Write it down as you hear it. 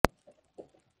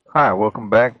Hi, welcome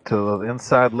back to the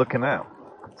Inside Looking Out.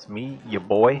 It's me, your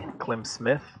boy, Clem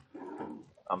Smith.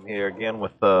 I'm here again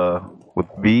with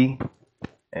B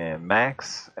and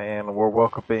Max, and we're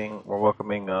welcoming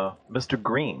Mr.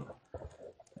 Green.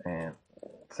 And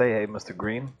say hey, Mr.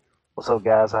 Green. What's up,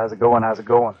 guys? How's it going? How's it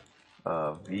going?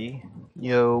 V,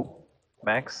 Yo,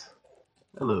 Max.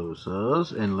 hello,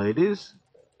 sirs and ladies.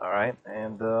 All right,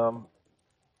 and the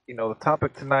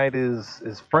topic tonight is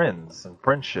friends and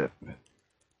friendship,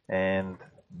 and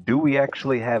do we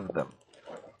actually have them?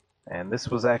 And this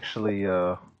was actually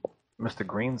Mr.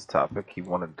 Green's topic. He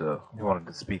wanted to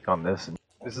speak on this, and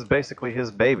this is basically his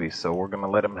baby, so we're gonna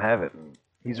let him have it. And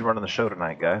he's running the show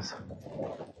tonight, guys.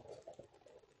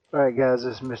 All right, guys,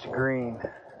 this is Mr. Green.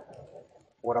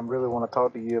 What I really want to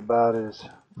talk to you about is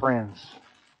friends.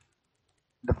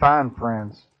 Define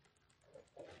friends.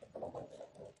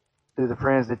 Do the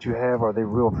friends that you have, are they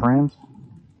real friends?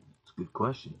 It's a good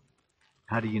question.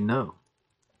 How do you know?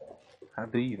 How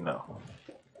do you know?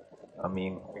 I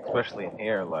mean, especially in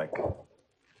here, like,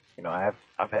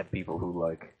 I've had people who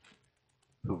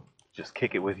just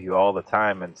kick it with you all the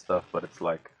time and stuff, but it's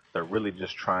like they're really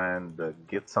just trying to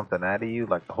get something out of you.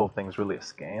 Like the whole thing's really a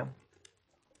scam.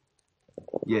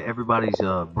 Yeah, everybody's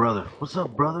brother. What's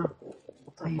up, brother?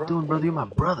 How you doing, brother? You're my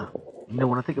brother. You know,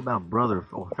 when I think about brother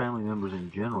or family members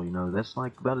in general, that's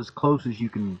like about as close as you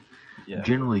can Yeah,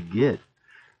 generally get.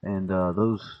 And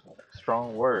those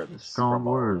strong words strong from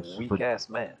a words, weak but ass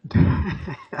man, do,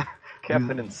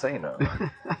 Captain Insano.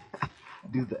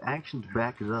 do the actions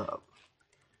back it up?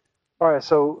 All right,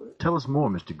 so Tell us more,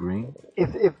 Mr. Green.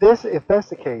 if that's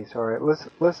the case, all right,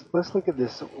 let's look at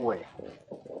this way.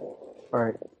 All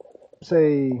right,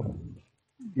 say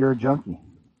you're a junkie.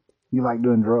 You like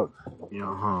doing drugs.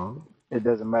 Uh-huh. It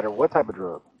doesn't matter what type of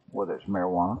drug, whether it's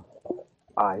marijuana,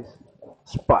 ice,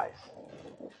 spice.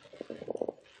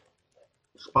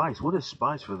 Spice. What is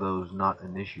spice for those not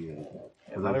initiated?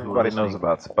 For Not those who are everybody knows listening?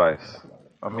 about spice.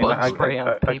 I mean, Bug spray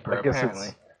on paper, I guess apparently.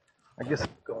 I guess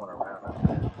it's going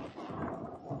around.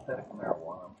 Synthetic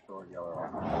marijuana. I'm sure y'all are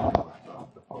all familiar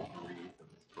with the potpourris and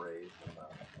the sprays and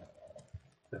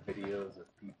the videos of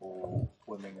people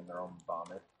swimming in their own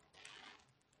vomit.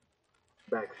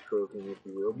 Backstroking, if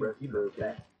you will,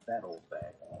 breaststroking. That old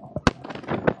bag.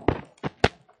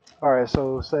 All right,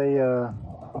 so say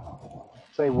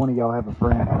one of y'all have a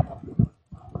friend,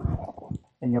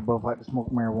 and you both like to smoke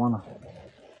marijuana.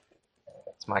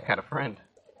 It's my kind of friend.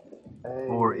 Hey,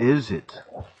 Or is it?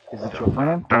 is it your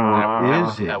friend? Or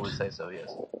is I it? would say so,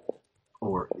 yes.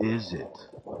 Or is it?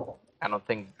 I don't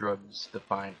think drugs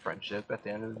define friendship at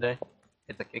the end of the day.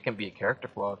 It can be a character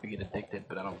flaw if you get addicted,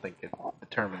 but I don't think it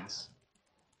determines,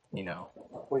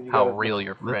 Well, how real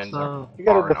your Let's friends are. you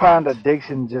gotta or define aren't.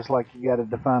 addiction just like you gotta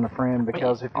define a friend. I mean,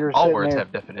 Because if you're all sitting words there,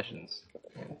 have definitions.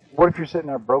 what if you're sitting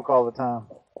there broke all the time,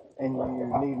 and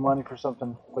you need money for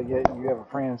something, but yet you have a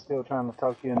friend still trying to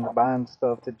talk you into buying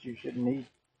stuff that you shouldn't need?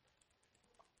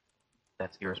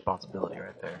 That's irresponsibility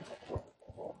right there.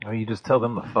 Or you just tell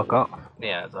them to fuck off.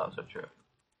 Yeah, it's also true.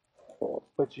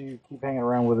 But you keep hanging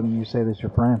around with them, and you say that's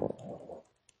your friend.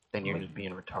 Then you're just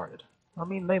being retarded. I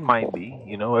mean, they might be.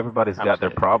 Everybody's I'm got their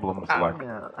kidding. problems. Like,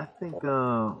 Yeah, I think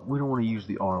we don't want to use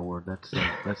the R word.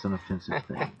 That's an offensive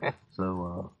thing.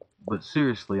 So, but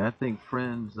seriously, I think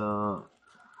friends.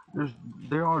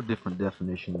 There are different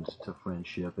definitions to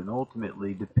friendship, and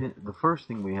ultimately, the first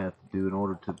thing we have to do in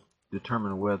order to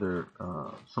determine whether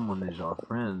someone is our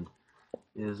friend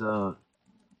is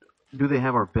do they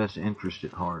have our best interest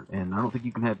at heart? And I don't think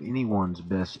you can have anyone's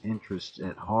best interest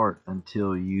at heart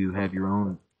until you have your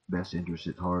own best interest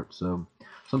at heart. So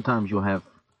sometimes you'll have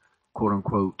quote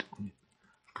unquote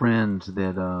friends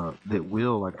that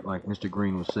will, like Mr.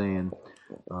 Green was saying,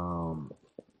 um,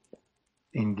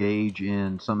 engage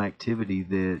in some activity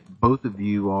that both of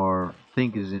you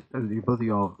both of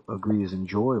y'all agree is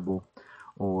enjoyable,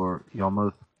 or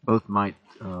y'all both might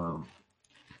uh,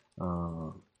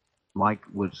 like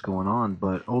what's going on,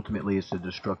 but ultimately it's a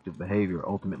destructive behavior.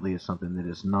 Ultimately, it's something that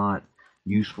is not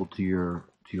useful to your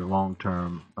long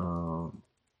term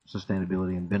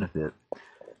sustainability and benefit.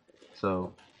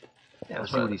 So Yeah, I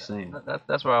see what he's saying.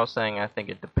 That's what I was saying. I think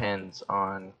it depends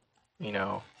on, you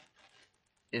know,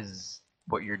 is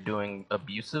what you're doing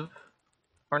abusive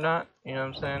or not? You know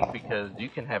what I'm saying? Because you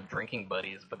can have drinking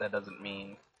buddies, but that doesn't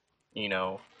mean, you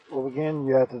know, Well, again,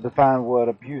 you have to define what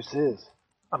abuse is.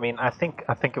 I mean, I think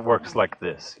it works like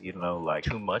this. Like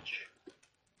too much,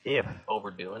 if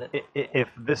overdoing it. if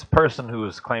this person who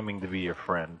is claiming to be your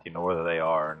friend, whether they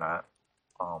are or not,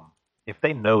 if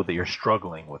they know that you're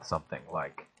struggling with something,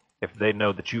 like if they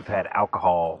know that you've had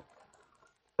alcohol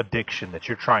addiction that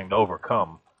you're trying to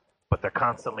overcome, but they're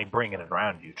constantly bringing it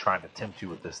around you, trying to tempt you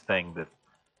with this thing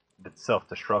that's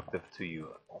self-destructive to you,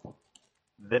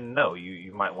 then no,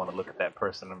 you might want to look at that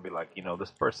person and be like,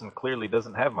 this person clearly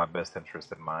doesn't have my best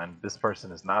interest in mind. This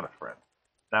person is not a friend.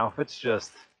 Now,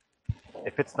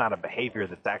 if it's not a behavior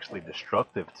that's actually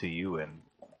destructive to you, and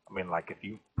I mean, like, if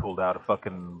you pulled out a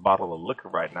fucking bottle of liquor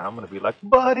right now, I'm gonna be like,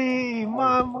 buddy,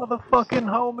 my motherfucking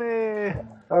homie.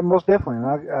 Most definitely,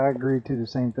 and I agree to the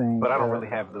same thing. But I don't really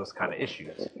have those kind of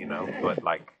issues, But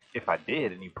like, if I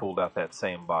did, and you pulled out that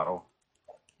same bottle,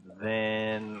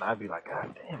 then I'd be like,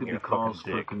 God damn, Could you're be a fucking cause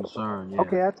for dick. concern. Yeah.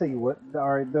 Okay, I tell you what. All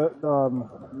right, the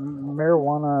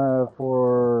marijuana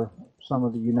for some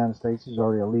of the United States is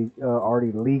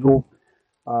already legal.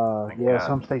 Thank Yeah, God.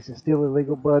 some states it's still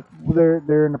illegal, but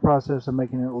they're in the process of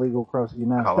making it legal across the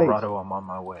United Colorado, I'm on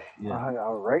my way. States. Yeah.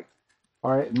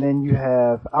 All right, and then you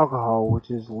have alcohol, which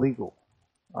is legal.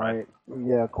 All Right. right,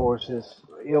 yeah, of course it's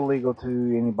illegal to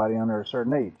anybody under a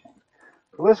certain age.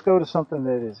 Let's go to something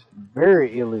that is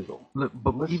very illegal. Look,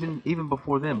 but even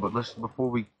before then, but before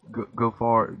we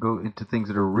go into things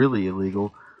that are really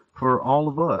illegal, for all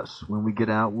of us, when we get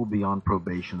out, we'll be on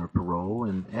probation or parole,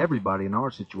 and everybody in our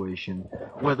situation,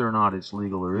 whether or not it's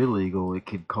legal or illegal, it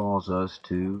could cause us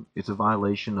to. It's a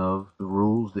violation of the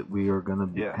rules that we are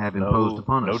going to have imposed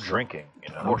upon us. No drinking,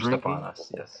 Forced drinking? upon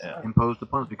us. Yes. Yeah. Imposed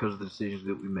upon us because of the decisions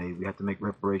that we made. We have to make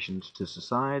reparations to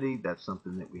society. That's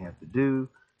something that we have to do.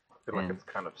 I feel like it's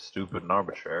kind of stupid and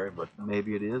arbitrary, but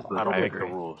Maybe it is, but I don't make agree.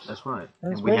 the rules. that's right.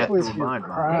 And And we have to especially if your abide by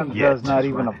it. crime Yeah, does not that's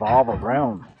even right. evolve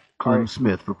around. Clem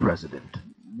Smith for president.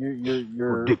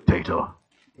 You're Dictator.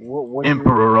 what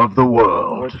Emperor of the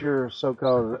world. what you're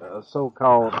so-called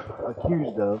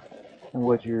accused of, and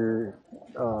what you're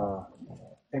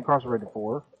incarcerated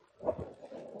for.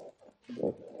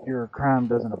 Your crime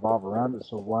doesn't evolve around it,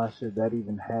 so why should that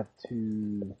even have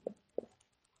to,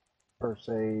 per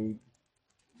se,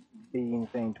 be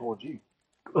anything towards you?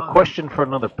 A question for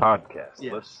another podcast.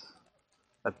 Yes.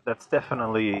 That's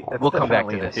definitely We'll come back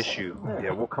to definitely an this. issue.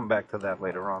 Yeah, we'll come back to that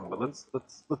later on. But let's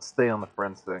stay on the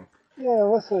friends thing. Yeah,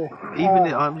 let's say.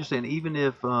 I'm just saying, even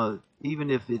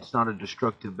if it's not a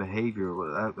destructive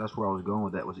behavior, that's where I was going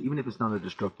with that. Was even if it's not a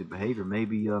destructive behavior,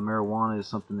 maybe marijuana is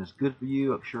something that's good for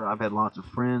you. I'm sure I've had lots of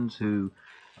friends who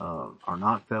are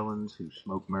not felons who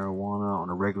smoke marijuana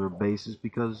on a regular basis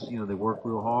because they work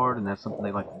real hard and that's something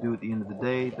they like to do at the end of the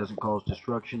day. It doesn't cause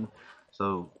destruction,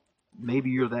 so maybe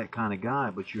you're that kind of guy,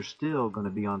 but you're still going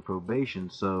to be on probation.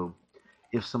 So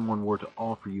if someone were to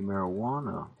offer you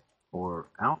marijuana or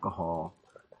alcohol,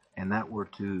 and that were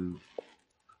to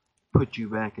put you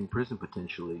back in prison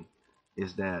potentially,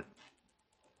 is that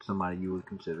somebody you would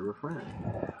consider a friend?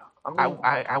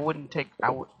 I wouldn't take. I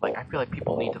feel like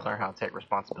people need to learn how to take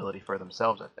responsibility for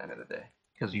themselves at the end of the day,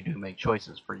 because you do make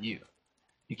choices for you.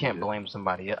 You can't blame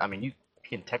somebody else. I mean, you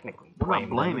can technically We're blame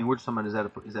not blaming. them. We're just somebody. Is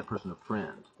that person a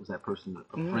friend? Is that person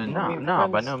a friend? No, mean, no, by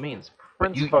friends- no means.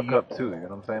 Friends You- fuck you- up too. You know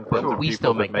what I'm saying? But Friends are we people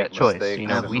still make that choice.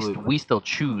 mistakes. Absolutely. We still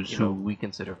choose You who know. we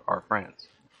consider our friends.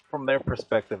 From their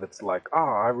perspective, it's like,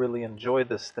 I really enjoy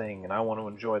this thing, and I want to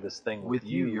enjoy this thing With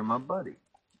you, you're my buddy.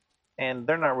 And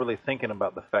they're not really thinking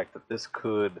about the fact that this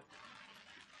could,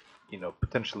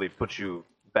 potentially put you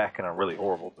back in a really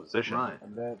horrible position. Right.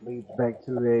 And that leads back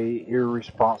to a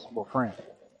irresponsible friend.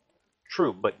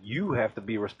 True, but you have to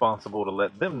be responsible to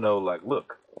let them know, like,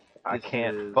 look, I This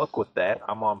can't is- fuck with that.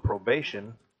 I'm on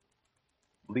probation.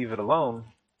 Leave it alone.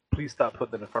 Please stop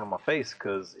putting it in front of my face,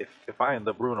 because if I end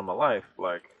up ruining my life,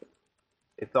 like,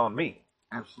 it's on me.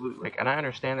 Absolutely. And I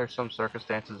understand there's some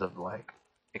circumstances of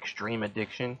extreme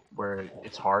addiction where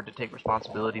it's hard to take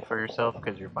responsibility for yourself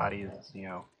because your body is,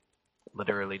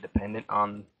 literally dependent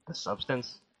on the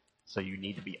substance. So you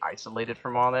need to be isolated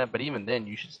from all that. But even then,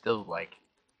 you should still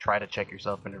try to check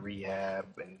yourself into rehab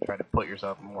and try to put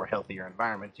yourself in more healthier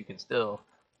environments. You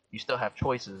still have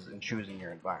choices in choosing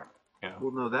your environment.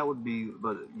 Well, no, that would be,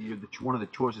 but one of the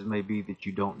choices may be that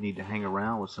you don't need to hang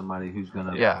around with somebody who's going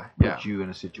to put you in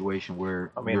a situation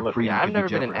where your look, freedom I've could never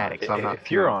be been an jeopardized. addict, so I'm not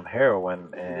If you're sure. on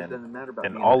heroin It doesn't matter about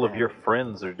and being all an of your addict.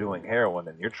 friends are doing heroin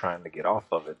and you're trying to get off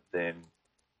of it, then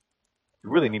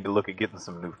you really need to look at getting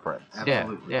some new friends.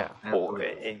 Absolutely. Yeah. Or,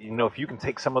 Absolutely. and, if you can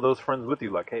take some of those friends with you,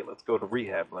 like, hey, let's go to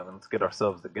rehab and let's get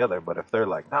ourselves together. But if they're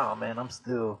like, nah, man, I'm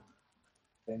still,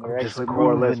 Then you're I'm just actually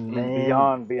more or less grooving, man.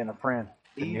 beyond being a friend.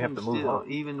 then you have to move on.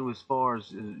 Even as far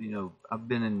as I've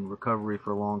been in recovery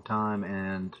for a long time,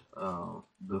 and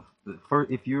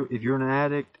if you're an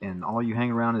addict and all you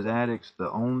hang around is addicts,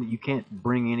 you can't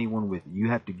bring anyone with you.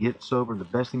 You have to get sober. The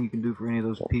best thing you can do for any of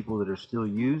those people that are still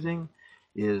using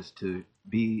is to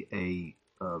be a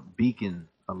beacon,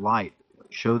 a light.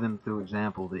 Show them through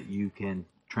example that you can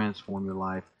transform your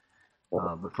life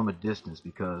but from a distance,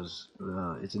 because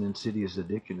it's an insidious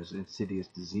addiction, it's an insidious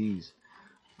disease,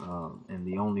 and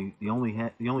the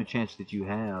only chance that you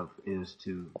have is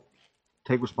to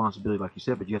take responsibility, like you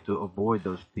said, but you have to avoid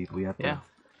those people. You have Yeah. to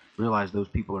realize those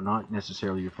people are not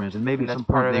necessarily your friends, and maybe And at that's some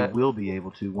part point of they that. will be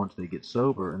able to once they get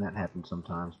sober, and that happens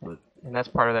sometimes. But And that's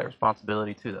part of that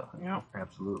responsibility too, though. You know.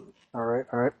 absolutely, All right,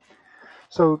 all right.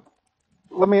 So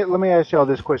let me ask y'all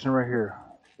this question right here.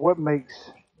 What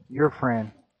makes your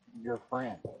friend your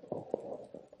friend?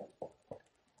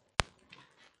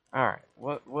 All right.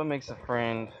 What makes a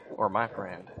friend or my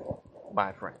friend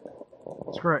my friend?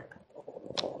 That's correct.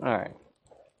 All right.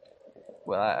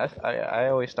 Well, I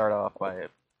always start off by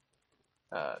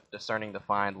discerning the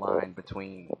fine line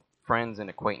between friends and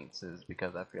acquaintances,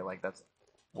 because I feel like that's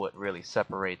what really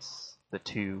separates the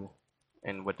two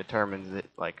and what determines it,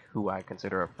 like who I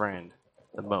consider a friend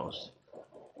the most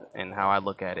and how I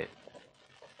look at it.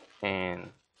 And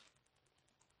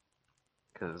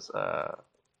because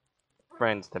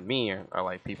friends to me are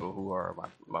like people who are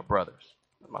my brothers,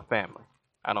 my family.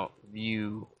 I don't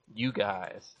view you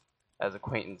guys as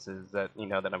acquaintances that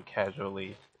that I'm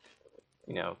casually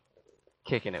you know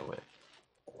kicking it with.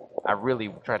 I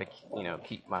really try to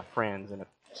keep my friends in a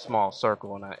small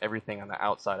circle, and everything on the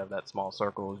outside of that small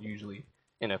circle is usually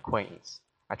an acquaintance.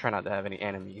 I try not to have any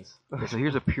enemies. okay, so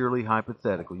here's a purely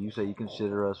hypothetical. You say you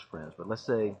consider us friends, but let's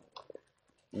say,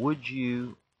 would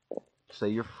you say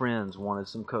your friends wanted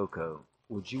some cocoa?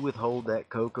 Would you withhold that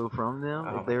cocoa from them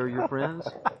Oh if they were your friends?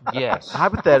 Yes.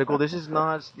 Hypothetical. This is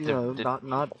not, Did-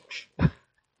 not.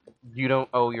 You don't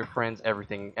owe your friends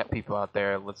everything. At people out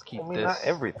there, let's keep I mean, this. not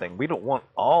everything. We don't want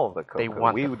all the cocoa. They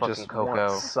want we the would fucking just cocoa.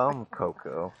 want some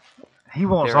cocoa. He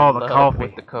wants They're all in the love coffee.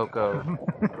 with the cocoa.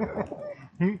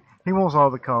 he wants all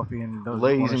the coffee and doesn't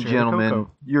Ladies want to and share the gentlemen,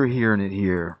 cocoa. you're hearing it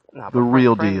here. Nah, The but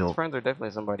real friends, deal. Friends are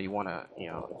definitely somebody you wanna,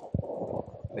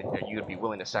 that you would be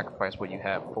willing to sacrifice what you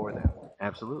have for them.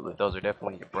 Absolutely. Those are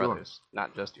definitely your Sure. brothers,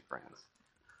 not just your friends.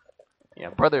 Yeah,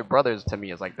 brothers to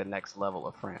me is like the next level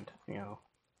of friend.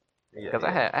 Because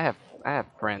I have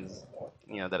friends,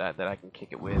 that I can kick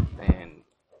it with, and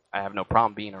I have no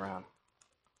problem being around.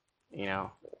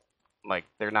 Like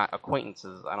they're not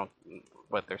acquaintances. I don't,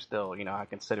 but they're still, I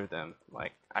consider them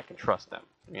like I can trust them.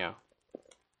 Yeah,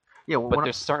 well, But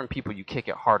there's certain people you kick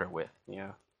it harder with.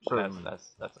 Certainly.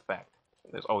 That's a fact.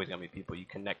 There's always gonna be people you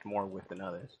connect more with than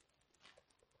others.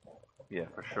 Yeah,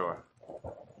 for sure.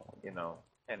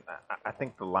 And I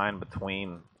think the line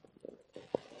between,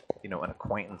 an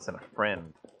acquaintance and a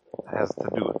friend has to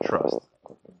do with trust,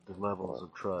 the levels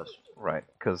of trust. right?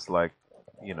 Because, like,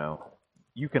 you know,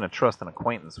 you can trust an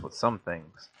acquaintance with some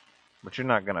things, but you're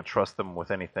not gonna trust them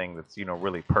with anything that's,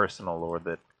 really personal or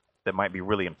that might be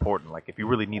really important. Like, if you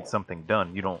really need something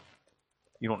done, you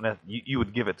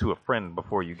would give it to a friend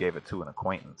before you gave it to an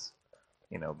acquaintance.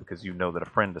 Because you know that a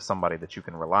friend is somebody that you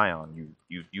can rely on.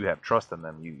 You have trust in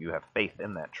them. You have faith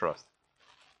in that trust.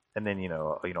 And then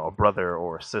a brother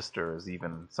or a sister is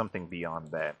even something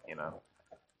beyond that.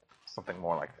 Something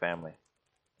more like family.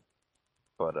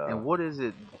 But And what is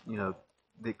it,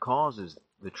 that causes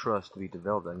the trust to be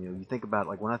developed? You think about,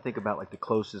 like, when I think about, like, the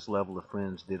closest level of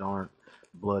friends that aren't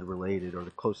blood related, or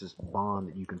the closest bond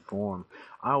that you can form,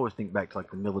 I always think back to,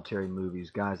 like, the military movies,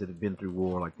 guys that have been through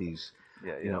war, like these,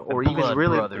 yeah. or The even blood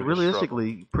really, brothers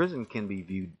realistically, prison can be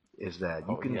viewed as that.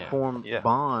 You Oh, can yeah. form Yeah.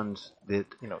 bonds that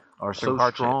through are so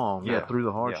hardship. strong, Yeah. through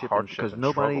the hardship, hardship because and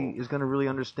nobody struggle is going to really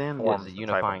understand It's what forms a the type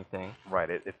unifying thing. right.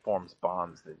 It forms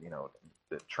bonds that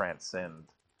that transcend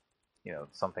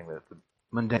something that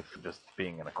mundane. just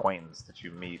being an acquaintance that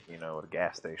you meet at a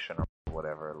gas station or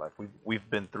whatever. Like we've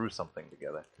been through something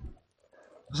together.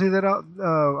 See that?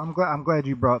 I'm glad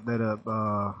you brought that up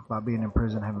about being in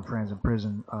prison, having friends in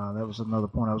prison. That was another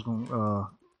point I was going to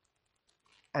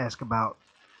ask about.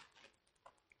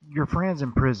 Your friends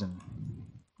in prison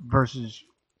versus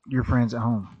your friends at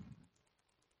home.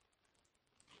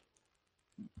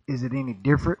 Is it any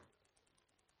different?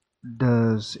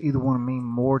 Does either one mean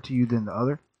more to you than the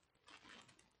other?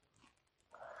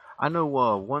 I know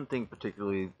one thing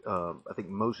particularly. I think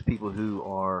most people who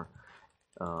are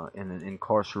in an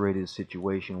incarcerated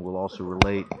situation will also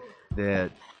relate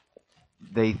that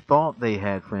they thought they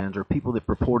had friends, or people that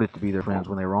purported to be their friends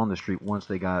when they were on the street. Once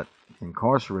they got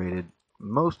incarcerated,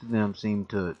 most of them seemed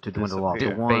to dwindle off. The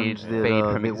Disappear. ones Fade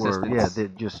that from that were existence.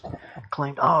 that just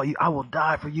claimed, "Oh, I will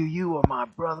die for you. You are my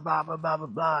brother." Blah blah blah blah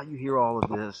blah. You hear all of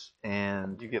this,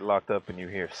 and You get locked up and you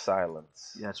hear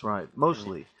silence. that's right,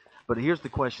 mostly. But here's the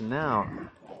question now: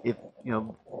 if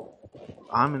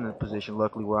I'm in a position,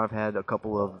 luckily, where I've had a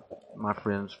couple of my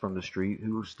friends from the street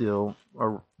who still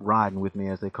are riding with me,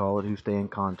 as they call it, who stay in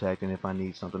contact, and if I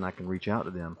need something, I can reach out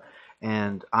to them.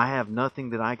 And I have nothing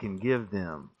that I can give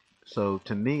them. So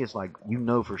to me, it's like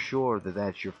for sure that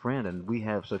that's your friend, and we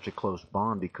have such a close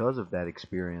bond because of that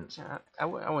experience. I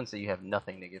wouldn't say you have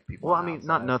nothing to give people. Well, on I the mean,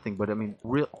 not outside. nothing, but I mean,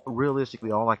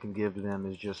 realistically, all I can give to them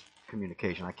is just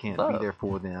communication. I can't be Love. there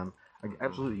for them.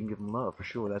 Absolutely, you can give them love for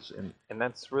sure. And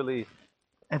that's really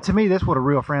And to me, that's what a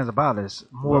real friend's about, is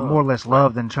more Love. or less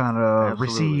love than trying to Absolutely.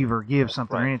 receive or give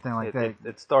something or right. anything like that.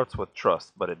 It starts with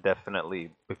trust, but it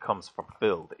definitely becomes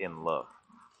fulfilled in love.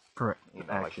 Correct. You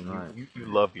know, Action, like right. you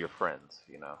love your friends.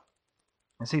 You know.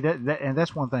 And see and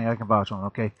that's one thing I can vouch on.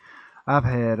 Okay, I've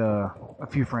had a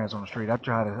few friends on the street. I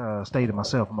try to stay to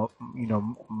myself,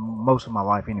 most of my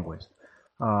life, anyways.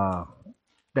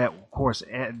 That, of course,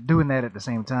 doing that at the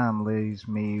same time leaves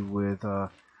me with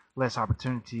less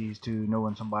opportunities to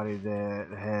knowing somebody that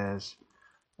has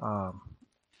um,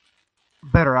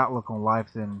 better outlook on life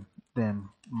than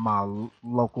my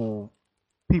local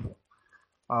people.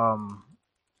 Um,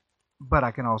 but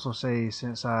I can also say,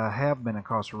 since I have been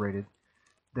incarcerated,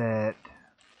 that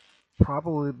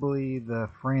probably the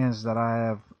friends that I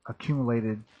have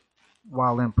accumulated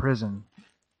while in prison,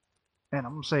 and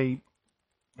I'm gonna say,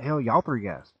 hell, y'all three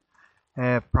guys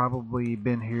have probably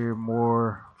been here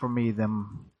more for me than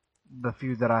the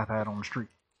few that I've had on the street.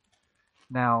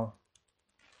 Now,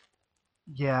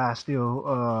 yeah,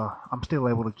 I'm still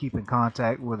able to keep in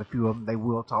contact with a few of them. They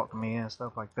will talk to me and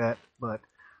stuff like that. But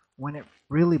when it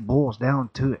really boils down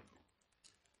to it,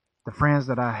 the friends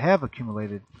that I have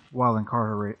accumulated while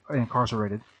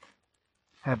incarcerated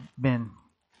have been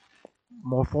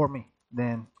more for me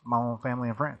than my own family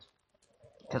and friends.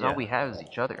 Because Yeah. all we have is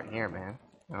each other in here, man.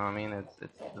 You know what I mean?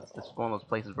 It's one of those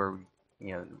places where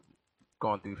we,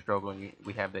 going through struggle, and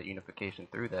we have that unification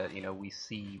through that.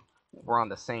 We're on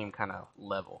the same kind of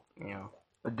level.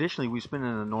 Additionally, we spend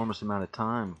an enormous amount of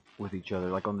time with each other.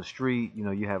 Like on the street,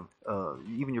 you have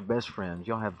even your best friends.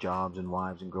 Y'all have jobs and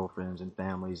wives and girlfriends and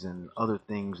families and other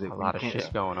things that A we lot of can't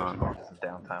shit going on. Just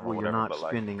downtime or where you're whatever. not But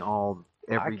like, spending all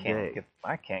every day.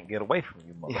 I can't get away from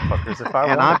you, motherfuckers. If I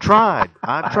And wanted I've to. tried.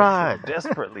 I've I tried.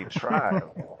 desperately tried.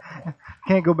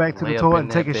 Can't go back to Lay the up toilet in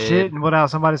and take a that shit bed. and without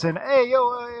somebody saying, "Hey,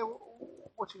 yo,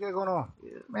 what you got going on?"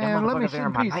 Them Man, let me motherfuckers shit are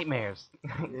in my peace. nightmares.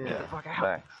 Get Yeah. the fuck out.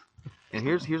 Facts. And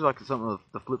here's like something of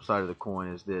the flip side of the coin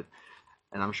is that,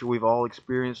 and I'm sure we've all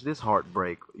experienced this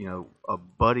heartbreak. A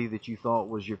buddy that you thought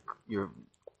was your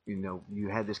you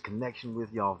had this connection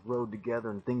with, y'all rode together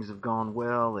and things have gone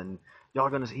well, and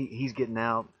y'all are he's getting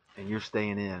out and you're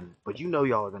staying in, but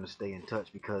y'all are gonna stay in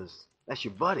touch because that's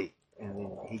your buddy, and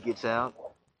then he gets out,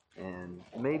 and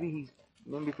maybe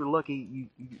if you're lucky,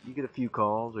 you get a few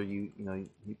calls, or you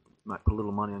might put a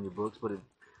little money on your books, but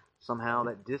somehow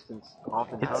that distance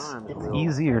oftentimes It's will.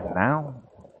 easier now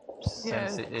Yeah,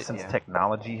 since yeah.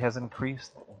 technology has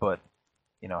increased, but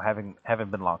having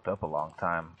been locked up a long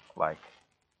time, like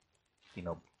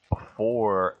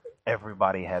before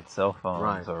everybody had cell phones,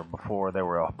 Right. or before there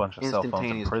were a bunch of cell phones in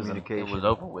Instantaneous prison. It communication. was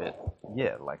over with.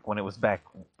 Yeah, like when it was back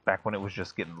when it was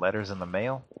just getting letters in the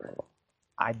mail,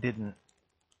 I didn't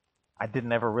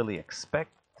ever really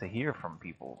expect to hear from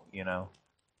people.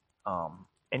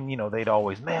 And they'd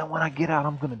always, man, when I get out,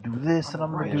 I'm gonna do this and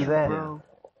I'm gonna do that. bro.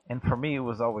 And for me, it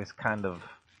was always kind of,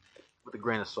 With a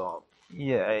grain of salt.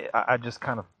 yeah, I just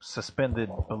kind of suspended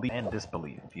belief and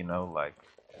disbelief. Like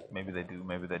maybe they do,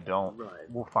 maybe they don't. Right.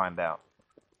 We'll find out.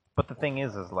 But the thing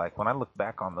is like when I look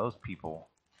back on those people,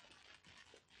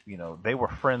 they were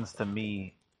friends to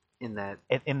me In that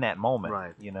in that moment.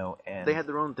 Right. And they had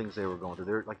their own things they were going through.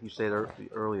 They're, like you said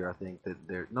earlier, I think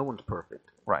that no one's perfect.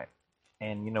 right.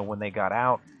 And when they got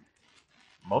out,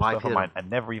 most Life of them hit 'em. I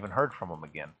never even heard from them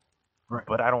again. Right.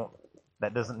 But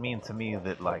that doesn't mean to me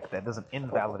that that doesn't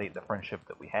invalidate the friendship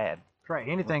that we had. That's right.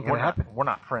 Anything We're can happen. we're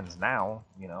not friends now.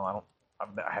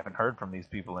 I haven't heard from these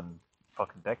people in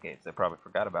fucking decades. They probably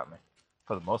forgot about me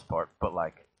for the most part.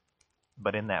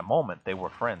 But in that moment, they were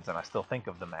friends, and I still think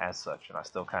of them as such, and I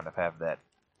still kind of have that.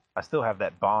 I still have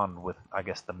that bond with, I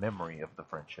guess, the memory of the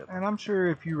friendship. And I'm sure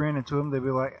if you ran into them, they'd be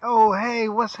like, "Oh, hey,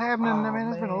 what's happening? Oh, I mean,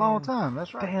 it's been a long man. time."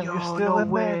 That's right. Damn, Yo, you're still no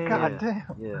in way. there. God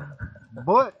damn. Yeah.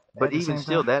 But But at the even same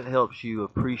still, time, that helps you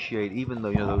appreciate, even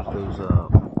though those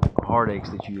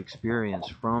heartaches that you experience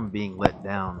from being let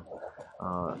down.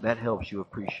 That helps you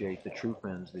appreciate the true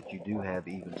friends that you do have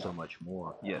even so much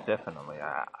more. Yeah, definitely.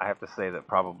 I have to say that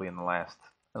probably in the last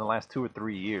 2 or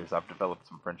 3 years, I've developed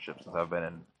some friendships since I've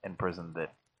been in prison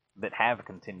that have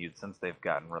continued since they've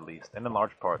gotten released, and in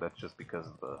large part that's just because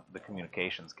the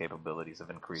communications capabilities have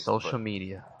increased. Social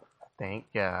media. Thank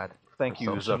God. Thank for you,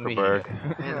 social Zuckerberg.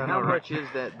 media. And Yeah, how no, much is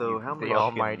that though? How The much?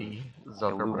 almighty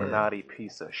Zuckerberg. Illuminati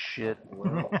piece of shit.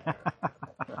 Well,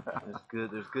 there's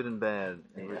good. There's good and bad.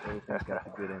 Everything's got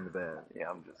the good and the bad. Yeah,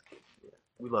 I'm just kidding.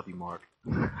 We love you, Mark.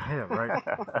 yeah, right.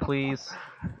 Please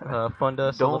fund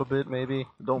us a Don't- little bit, maybe.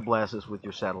 Don't blast us with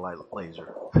your satellite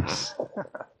laser.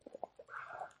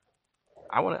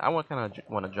 I kind of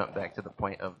want to jump back to the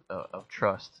point of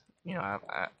trust. You know,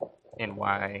 and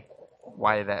why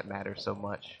that matters so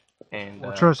much. And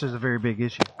Well, trust is a very big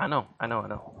issue. I know,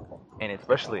 and it's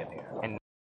Especially in here.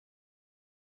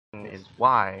 and is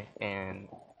why and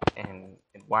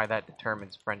why that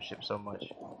determines friendship so much.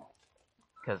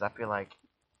 Because I feel like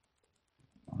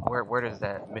where does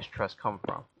that mistrust come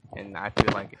from? And I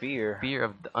feel like Fear. fear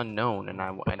of the unknown, and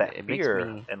But that it fear,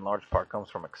 makes me. in large part, comes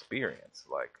from experience.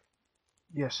 Like,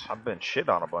 Yes. I've been shit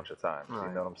on a bunch of times. Right.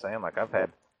 You know what I'm saying? Like,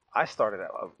 I started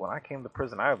out when I came to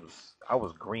prison. I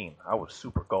was green. I was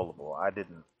super gullible. I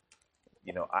didn't,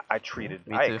 Me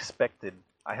I too. expected,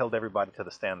 I held everybody to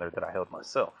the standard that I held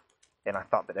myself, and I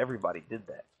thought that everybody did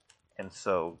that. And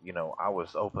so, I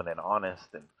was open and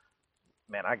honest, and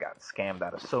man, I got scammed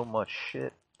out of so much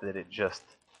shit that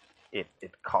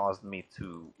it caused me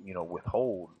to,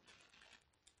 withhold.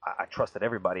 I trusted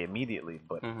everybody immediately,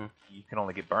 but Mhm. you can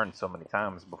only get burned so many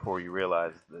times before you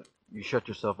realize that You shut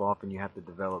yourself off, and you have to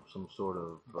develop some sort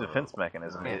of defense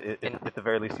mechanism. and- At the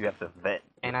very least, you have to vet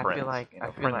And your I friends. feel like-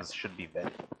 I feel friends like- should be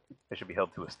vetted. They should be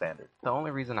held to a standard. The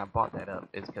only reason I brought that up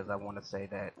is because I want to say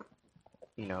that,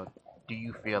 do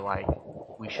you feel like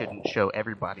we shouldn't show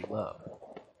everybody love?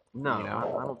 No, you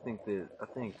know? I don't think that. I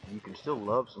think you can still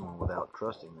love someone without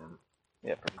trusting them.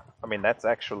 Yeah, I mean that's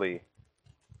actually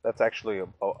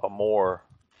a more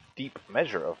deep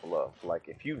measure of love. Like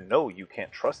if you know you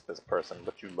can't trust this person,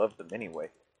 but you love them anyway,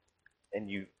 and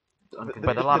you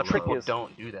But a lot the of trick people is-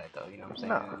 don't do that, though. You know what I'm saying?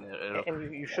 No, And it'll-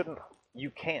 and you shouldn't,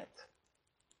 you can't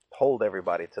hold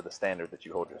everybody to the standard that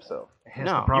you hold yourself. That's No,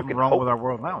 the you problem can wrong hope- with our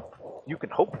world now. You can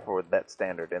hope for that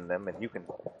standard in them, and you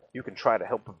can try to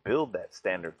help build that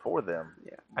standard for them.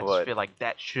 Yeah, I But- just feel like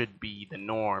that should be the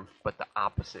norm, but the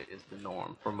opposite is the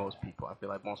norm for most people. I feel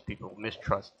like most people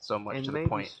mistrust so much And to the maybe,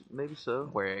 point maybe so.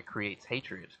 where it creates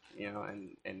hatred,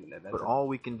 and that's But all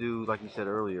we can do, like you said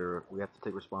earlier, we have to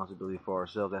take responsibility for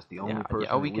ourselves. That's the only person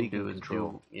all we that can we do can is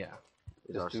control. do, yeah.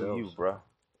 Is Just do ourselves. you, bro.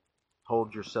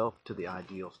 Hold yourself to the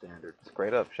ideal standard,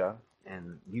 Straight up, Sean.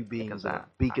 and you being Because the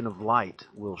beacon of light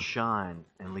will shine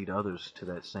and lead others to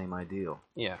that same ideal.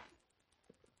 Yeah.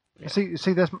 Yeah.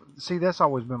 That's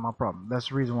always been my problem. That's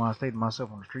the reason why I stayed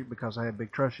myself on the street, because I had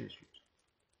big trust issues.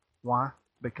 Why?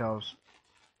 Because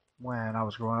when I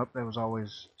was growing up, there was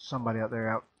always somebody out there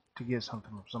out to get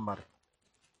something from somebody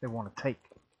they want to take.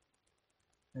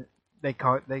 They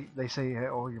call it. They say, hey,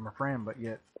 "Oh, you're my friend," but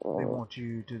yet they want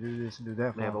you to do this and do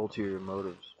that for They have them. ulterior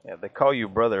motives. Yeah, they call you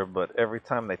brother, but every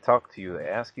time they talk to you, they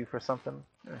ask you for something.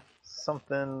 Yeah.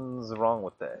 Something's wrong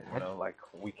with that. Like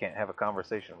we can't have a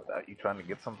conversation without you trying to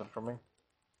get something from me.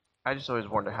 I just always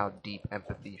wonder how deep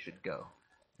empathy should go.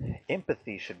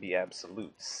 Empathy should be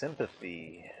absolute.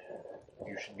 Sympathy,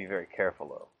 you should be very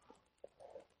careful of.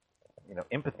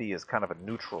 Empathy is kind of a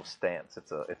neutral stance.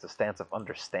 It's a stance of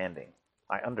understanding.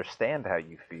 I understand how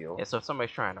you feel. Yeah, so if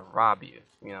somebody's trying to rob you,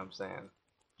 you know what I'm saying?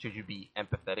 Should you be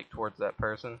empathetic towards that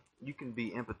person? You can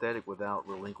be empathetic without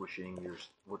relinquishing your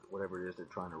whatever it is they're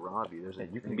trying to rob you. Yeah,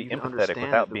 you can be empathetic understand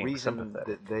without the being reason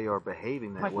sympathetic. that they are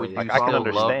behaving that Like, way. would Like, you I can still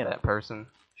understand. love that person?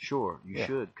 Sure, you Yeah,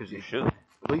 should, because You should.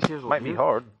 At least here's It what might be here's-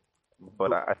 hard,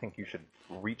 but I think you should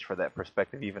reach for that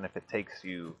perspective, even if it takes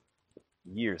you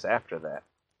years after that.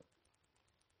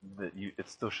 It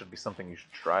still should be something you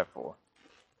should strive for.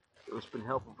 It's been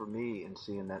helpful for me in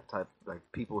seeing that type, like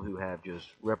people who have just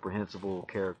reprehensible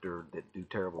character that do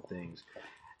terrible things.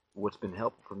 What's been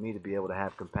helpful for me to be able to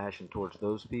have compassion towards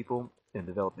those people and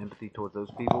develop empathy towards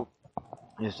those people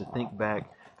is to think back,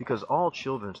 because all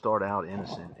children start out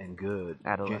innocent and good.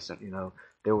 Adolescent.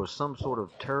 There was some sort of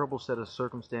terrible set of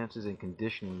circumstances and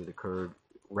conditioning that occurred,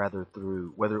 whether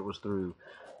it was through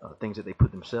things that they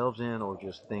put themselves in, or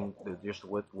just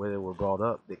where they were brought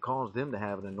up, that caused them to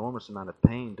have an enormous amount of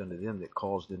pain done to them, that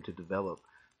caused them to develop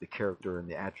the character and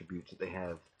the attributes that they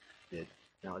have.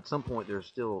 Now, at some point, there's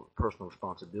still personal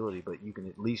responsibility, but you can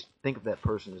at least think of that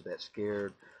person as that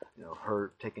scared,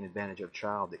 hurt, taken advantage of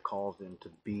child that caused them to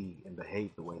be and behave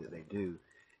the way that they do.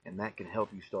 And that can help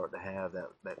you start to have that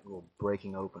little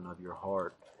breaking open of your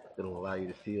heart that'll allow you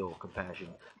to feel compassion.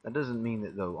 That doesn't mean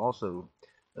that, though, also,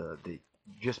 that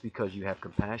just because you have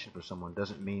compassion for someone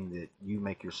doesn't mean that you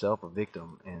make yourself a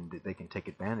victim and that they can take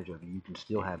advantage of you. You can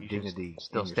still have You should dignity.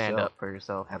 Still in stand yourself. up for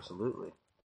yourself. Absolutely.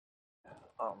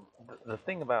 The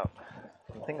thing about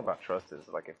trust is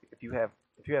like if you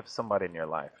have somebody in your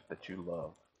life that you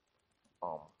love,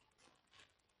 um,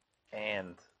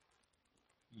 and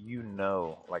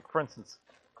like for instance,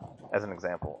 as an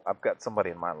example, I've got somebody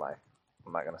in my life.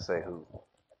 I'm not gonna say who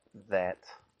that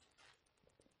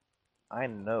I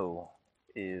know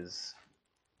is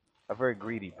a very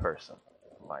greedy person.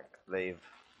 Like they've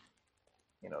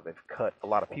cut a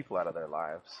lot of people out of their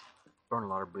lives. Burn a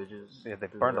lot of bridges. Yeah,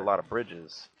 they've do burned a that. lot of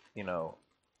bridges.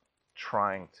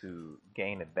 Trying to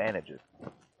gain advantages.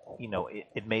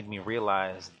 It made me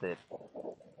realize that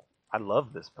I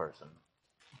love this person,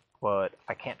 but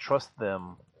I can't trust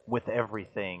them with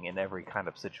everything in every kind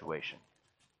of situation.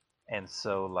 And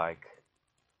so, like,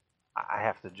 I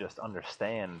have to just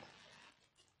understand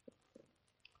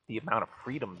the amount of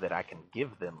freedom that I can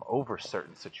give them over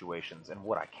certain situations and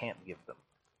what I can't give them.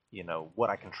 What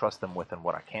I can trust them with and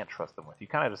what I can't trust them with. You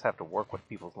kind of just have to work with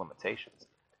people's limitations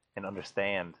and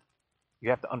understand. You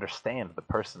have to understand the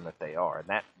person that they are, and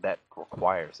that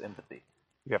requires empathy.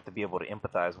 You have to be able to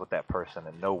empathize with that person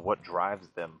and know what drives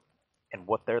them and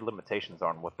what their limitations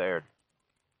are and what their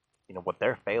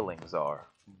failings are,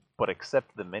 but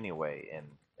accept them anyway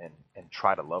and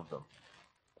try to love them.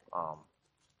 Um,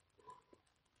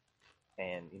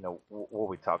 and what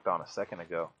we talked on a second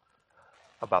ago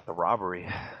about the robbery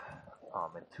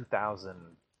in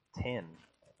 2010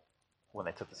 when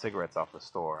they took the cigarettes off the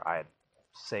store. I had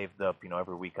saved up,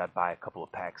 every week I'd buy a couple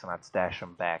of packs and I'd stash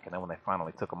them back. And then when they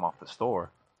finally took them off the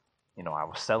store, I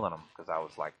was selling them because I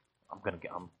was like, I'm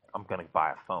gonna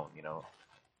buy a phone. And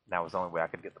that was the only way I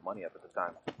could get the money up at the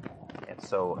time. And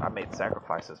so I made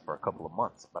sacrifices for a couple of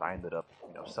months, but I ended up,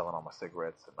 selling all my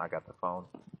cigarettes and I got the phone.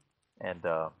 And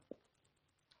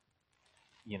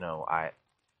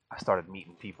I started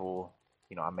meeting people.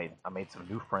 I made some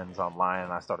new friends online,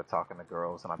 and I started talking to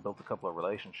girls, and I built a couple of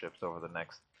relationships over the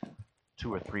next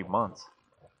 2 or 3 months.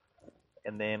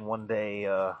 And then one day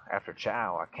after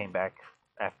chow, I came back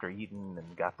after eating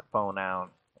and got the phone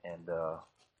out, and I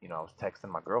was texting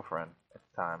my girlfriend at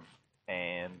the time,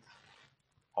 and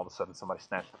all of a sudden somebody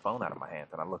snatched the phone out of my hands,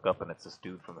 and I look up and it's this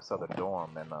dude from this other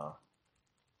dorm, and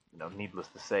needless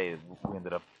to say, we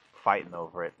ended up fighting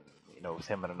over it. And, it was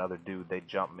him and another dude. They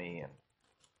jumped me, and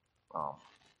um,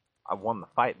 I won the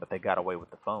fight, but they got away with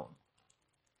the phone.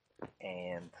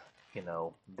 And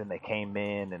then they came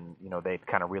in, and they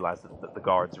kind of realized that the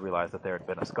guards realized that there had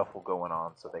been a scuffle going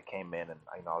on, so they came in, and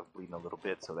I was bleeding a little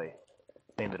bit, so they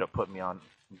ended up putting me on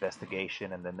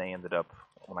investigation, and then they ended up,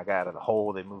 when I got out of the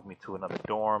hole, they moved me to another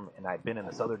dorm, and I'd been in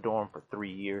this other dorm for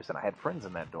 3 years, and I had friends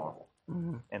in that dorm.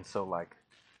 Mm-hmm. And so, like,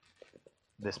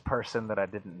 this person that I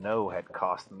didn't know had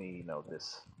cost me,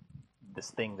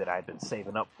 this thing that I'd been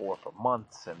saving up for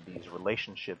months, and these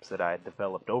relationships that I had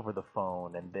developed over the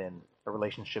phone, and then the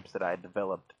relationships that I had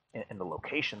developed in the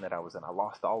location that I was in. I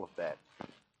lost all of that,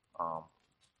 um,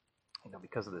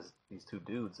 because of these two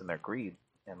dudes and their greed,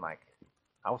 and like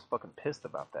I was fucking pissed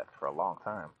about that for a long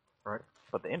time. Right.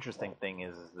 But the interesting thing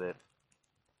is that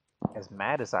as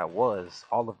mad as I was,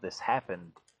 all of this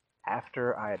happened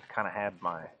after I had kind of had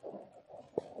my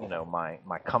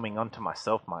coming unto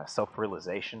myself, my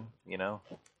self-realization,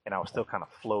 and I was still kind of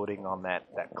floating on that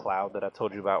cloud that I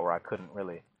told you about, where I couldn't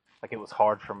really, like, it was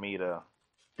hard for me to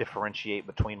differentiate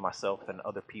between myself and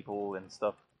other people and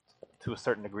stuff to a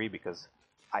certain degree, because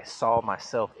I saw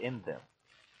myself in them.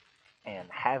 And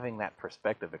having that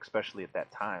perspective, especially at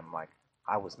that time, like,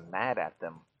 I was mad at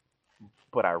them,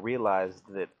 but I realized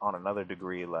that on another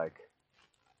degree, like,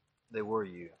 They were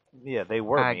you. yeah, they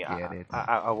were I me. get it.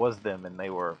 I was them, and they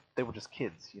were just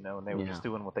kids, and they were Yeah. just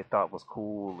doing what they thought was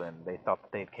cool, and they thought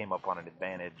that they came up on an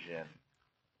advantage, and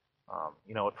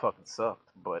it fucking sucked,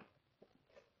 but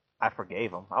I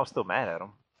forgave them. I was still mad at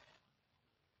them.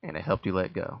 And it helped you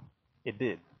let go. It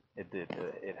did. It did.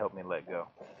 It helped me let go,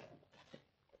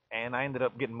 and I ended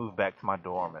up getting moved back to my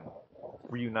dorm and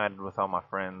reunited with all my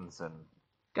friends, and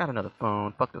Got another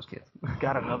phone. Fuck those kids.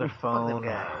 got another phone.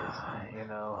 guys.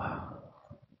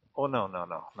 Oh no,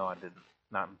 I didn't.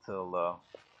 Not until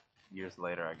years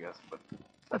later, I guess. But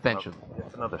Eventually.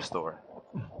 it's another story.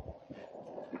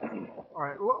 All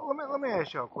right, well, let me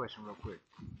ask y'all a question real quick.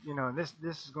 And this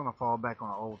is gonna fall back on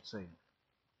an old saying: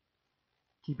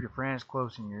 keep your friends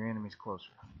close and your enemies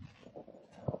closer.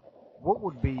 What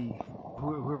would be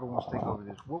whoever wants to take over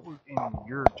this? What would, in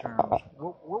your terms,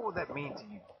 what would that mean to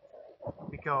you?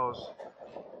 Because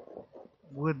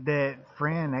would that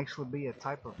friend actually be a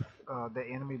type of that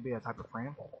enemy be a type of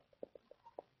friend?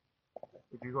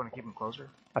 If you're going to keep them closer.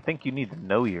 I think you need to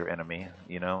know your enemy,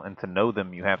 and to know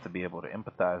them, you have to be able to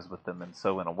empathize with them. And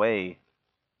so, in a way,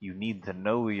 you need to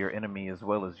know your enemy as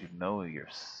well as you know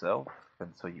yourself,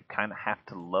 and so you kind of have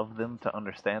to love them to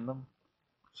understand them.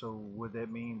 So would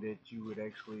that mean that you would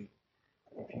actually,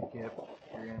 if you kept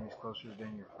your enemies closer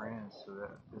than your friends,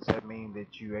 does that mean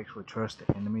that you actually trust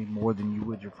the enemy more than you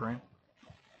would your friend?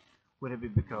 Would it be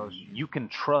because You can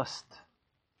trust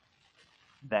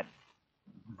that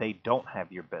they don't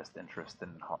have your best interest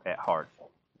at heart,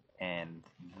 and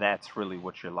that's really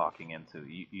what you're locking into.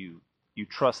 You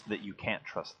trust that you can't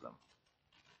trust them.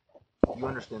 You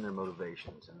understand their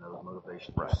motivations, and those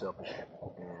motivations are Right. selfish.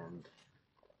 And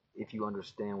if you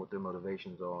understand what their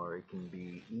motivations are, it can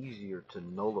be easier to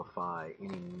nullify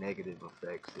any negative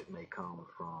effects that may come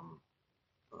from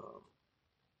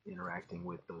interacting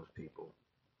with those people.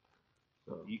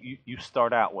 So You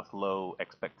start out with low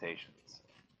expectations,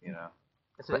 you know.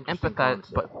 it's an But interesting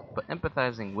empathize, concept. but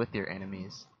empathizing with your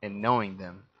enemies and knowing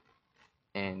them,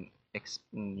 and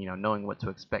knowing what to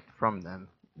expect from them.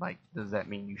 Like, does that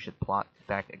mean you should plot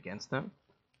back against them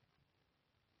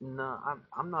No,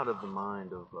 I'm not of the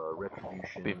mind of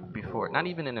retribution. before? or Not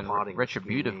even in a plotting,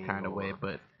 retributive scheming, kind of way, or-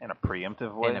 but In a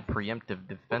preemptive way. in a preemptive,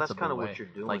 defensible Well, that's kind of way. what you're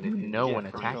doing. Like, if you you know get when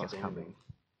attack friends is and coming. enemies.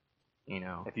 You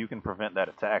know. If you can prevent that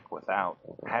attack without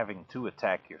having to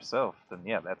attack yourself, then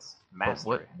yeah, that's But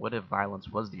mastery. what if violence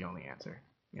was the only answer?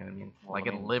 You know what I mean? Well, Like, I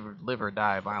in mean, live or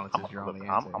die, violence is your only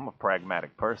answer. I'm a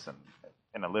pragmatic person.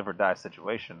 In a live or die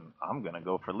situation, I'm gonna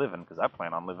go for living because I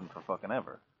plan on living for fucking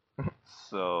ever.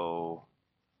 So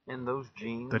And those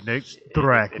genes, the next if it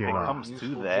Dracula? comes to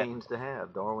useful that, genes to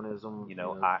have. Darwinism,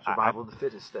 I survival of the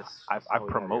fittest. That's I all we got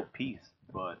promote here. peace,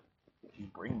 but if you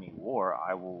bring me war,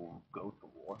 I will go to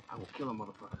war. I will kill a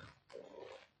motherfucker.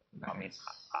 I mean,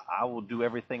 I will do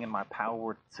everything in my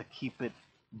power to keep it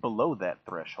below that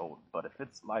threshold. But if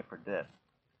it's life or death,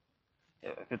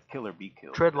 if it's kill or be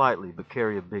killed, Tread lightly, but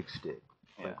carry a big stick.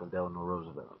 Yeah. Franklin Delano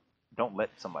Roosevelt. don't let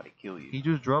somebody kill you. He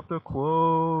just dropped a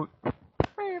quote.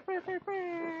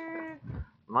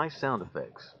 Nice sound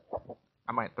effects.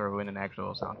 I might throw in an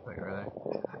actual sound effect right there.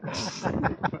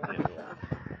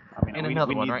 I mean, And we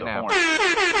another one need right the now. horn. We need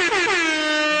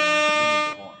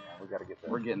the horn, man. We gotta get that.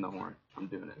 We're getting the horn. I'm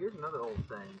doing it. Here's another old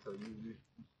saying. So you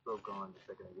spoke on a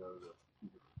second ago the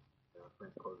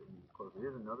friends closer, enemies closer.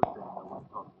 Here's another thing that we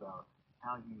talked about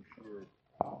how you should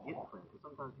get friends. Because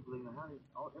sometimes people,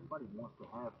 everybody wants to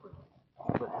have friends,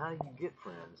 but how do you get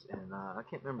friends? And I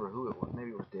can't remember who it was.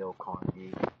 Maybe it was Dale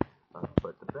Carnegie.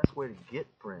 But the best way to get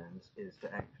friends is to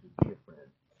actually be a friend.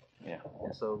 Yeah.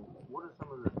 And so, what are some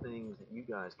of the things that you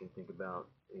guys can think about?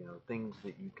 Things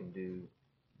that you can do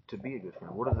to be a good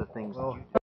friend. What are the things Well, that you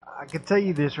do? I can tell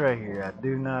you this right here. I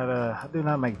do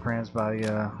not make friends by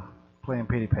playing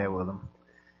pity pat with them.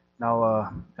 No,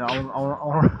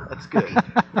 on That's good.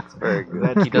 That's very good.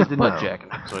 That's He does good to butt know. jacking.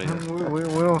 That's what he does. we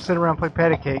don't sit around and play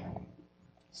patty cake.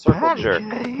 Circle Patty jerk.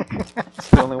 cake. It's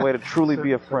the only way to truly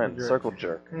be a Circle friend. jerk. Circle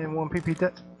jerk. And one PP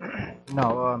touch. No,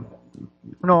 on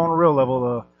a real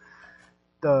level,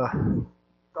 the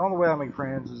only way I make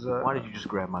friends is Why did you just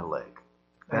grab my leg?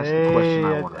 That's the question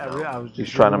I want to know. I was just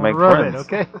He's trying to wanna make rub friends. It,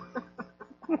 okay.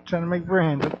 Trying to make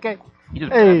friends. Okay. He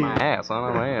just Hey. grabbed my ass. I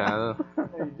don't know.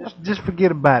 Yeah. Just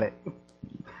forget about it.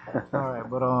 All right,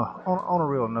 but on a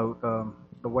real note,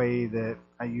 the way that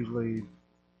I usually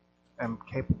am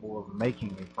capable of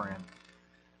making a friend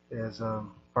is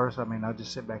first, I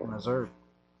just sit back and observe.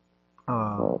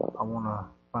 I want to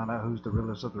find out who's the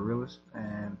realest of the realest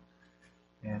and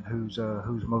who's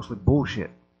mostly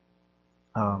bullshit.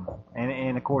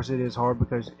 And of course it is hard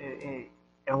because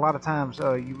a lot of times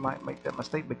you might make that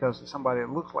mistake because somebody that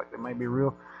looks like they may be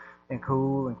real and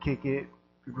cool and kick it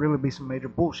could really be some major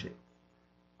bullshit.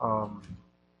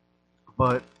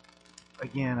 But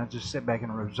again, I just sit back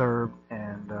and observe,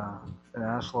 and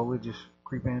I slowly just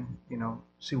creep in,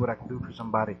 see what I can do for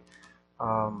somebody.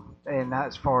 And not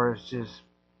as far as just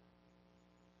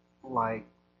like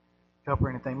help or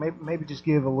anything. Maybe just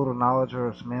give a little knowledge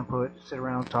or some input. Sit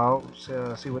around, talk,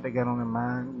 see what they got on their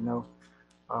mind,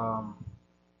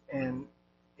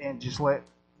 and just let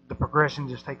the progression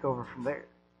just take over from there.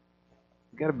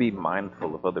 You gotta be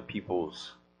mindful of other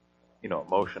people's,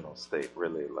 emotional state.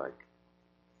 Really, like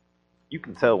you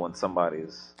can tell when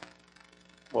somebody's.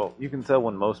 Well, you can tell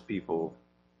when most people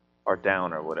are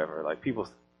down or whatever. Like people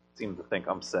seem to think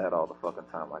I'm sad all the fucking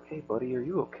time. Like, hey, buddy, are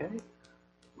you okay?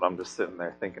 But I'm just sitting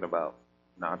there thinking about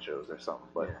nachos or something.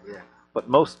 But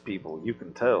most people, you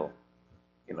can tell,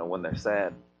 when they're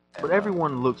sad. But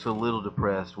everyone looks a little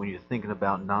depressed when you're thinking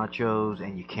about nachos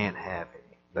and you can't have it.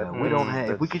 We don't have.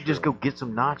 If we could just go get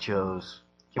some nachos.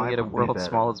 Can we get a life would be world's better.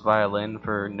 smallest violin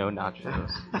for no nachos?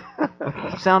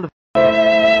 Sound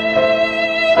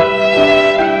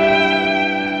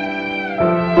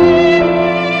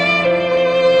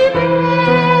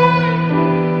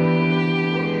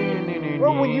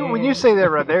you say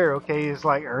that right there, okay, it's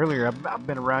like earlier. I've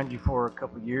been around you for a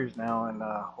couple of years now, and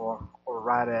or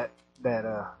right at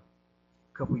that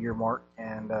couple year mark,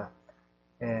 and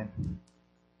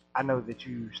I know that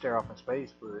you stare off in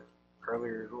space, but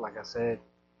earlier, like I said,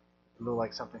 it looked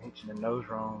like something hit you in the nose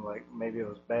wrong, like maybe it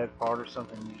was bad fart or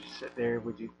something. You just sit there,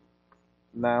 would you?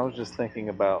 No, I was just thinking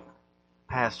about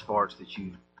Past farts that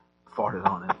you farted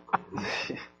on it.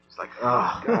 It's like,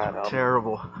 oh, God,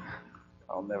 terrible.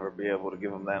 I'll never be able to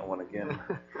give him that one again.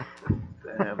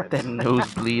 Damn it. That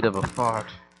nosebleed of a fart.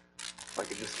 If I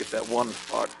could just get that one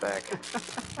fart back.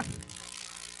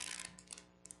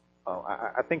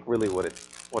 I think really what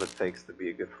it takes to be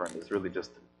a good friend is really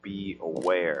just to be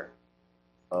aware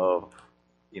of,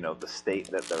 the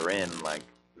state that they're in. Like,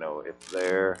 if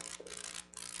they're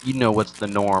You know what's the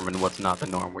norm and what's not the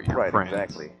norm with your right, friends.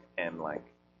 exactly, and like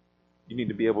you need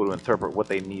to be able to interpret what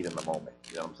they need in the moment.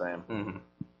 You know what I'm saying? Mm-hmm.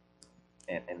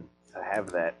 And to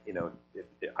have that,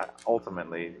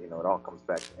 ultimately, it all comes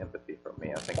back to empathy for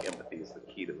me. I think empathy is the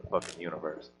key to the fucking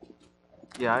universe.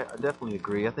 Yeah, I definitely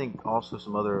agree. I think also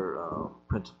some other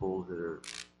principles that are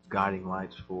guiding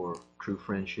lights for true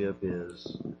friendship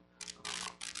is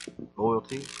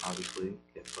loyalty, obviously.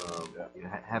 If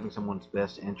having someone's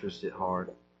best interest at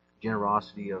heart,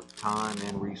 generosity of time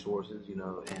and resources,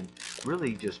 and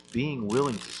really just being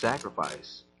willing to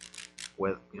sacrifice.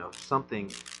 With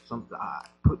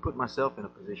put myself in a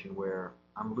position where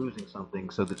I'm losing something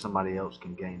so that somebody else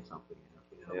can gain something.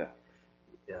 Yeah.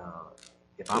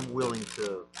 If I'm willing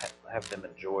to Have them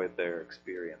enjoy their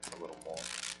experience a little more.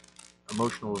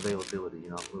 emotional availability,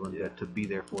 I'm willing Yeah. to be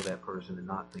there for that person and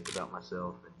not think about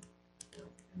myself,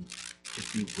 and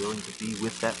just be willing to be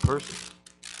with that person.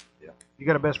 You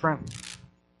got a best friend?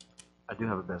 I do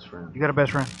have a best friend. You got a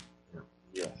best friend?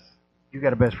 Yes. You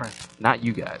got a best friend? Not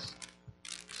you guys.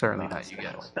 Certainly not you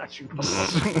guys. Not you.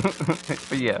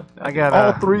 But yeah. I got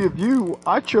all three of you.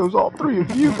 I chose all three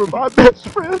of you for my best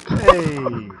friend.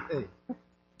 Hey.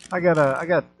 I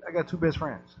got two best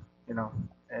friends, and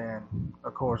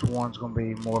of course one's gonna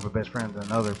be more of a best friend than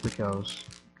another because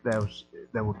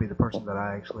that would be the person that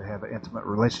I actually have an intimate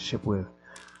relationship with.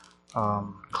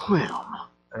 Clem.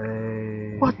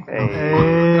 Hey. What?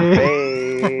 Hey.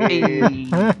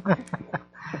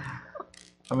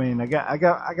 I mean, I got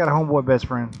a homeboy best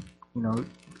friend.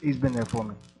 He's been there for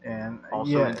me, and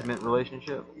Also intimate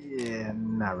relationship. Yeah,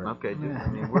 not really. Okay, dude. I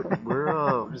mean,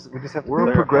 we're we just have to we're a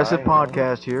clarify, progressive you know?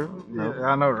 podcast here. Yeah,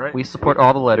 I know, right? We support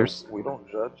all the letters. We don't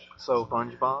judge. So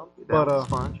SpongeBob, But, that was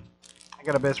Sponge. I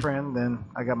got a best friend, then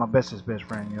I got my bestest best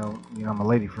friend. My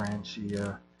lady friend. She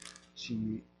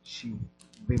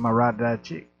be my ride or die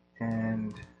chick,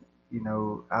 and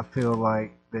I feel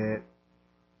like that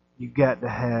you got to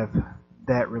have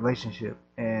that relationship,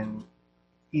 and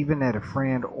even at a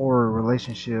friend or a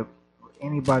relationship,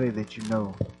 anybody that you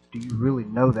know, do you really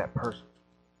know that person?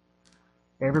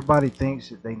 Everybody thinks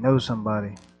that they know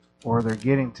somebody, or they're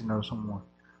getting to know someone.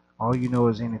 All you know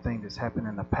is anything that's happened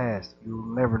in the past. You'll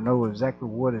never know exactly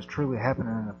what is truly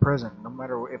happening in the present. No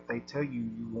matter if they tell you,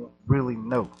 you won't really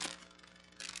know.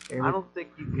 I don't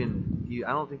think you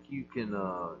can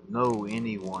know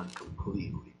anyone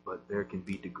completely, but there can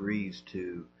be degrees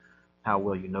to how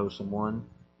well you know someone,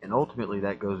 and ultimately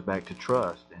that goes back to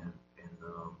trust and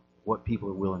what people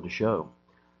are willing to show.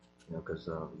 Because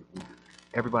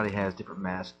everybody has different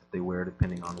masks that they wear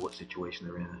depending on what situation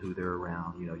they're in and who they're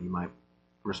around. You might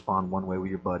respond one way with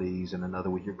your buddies and another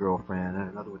with your girlfriend and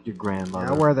another with your grandmother.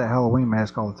 Yeah, I wear that Halloween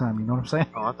mask all the time. You know what I'm saying?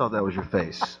 Oh, I thought that was your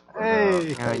face. Hey,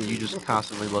 You just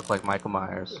constantly look like Michael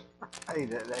Myers. hey,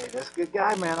 that's a good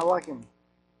guy, man. I like him.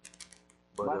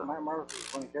 But, Mike Murphy's a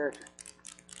funny character.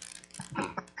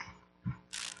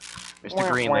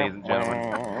 Mr. Green, ladies and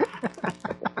gentlemen.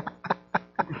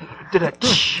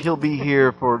 he'll be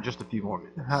here for just a few more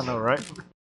minutes. I know, right?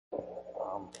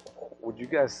 Would you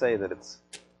guys say that it's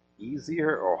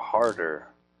easier or harder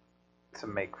to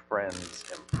make friends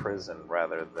in prison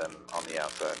rather than on the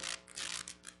outside?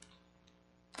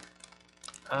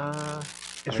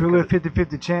 It's really a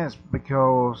 50-50 chance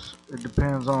because it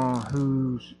depends on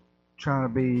who's trying to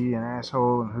be an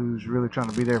asshole and who's really trying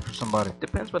to be there for somebody.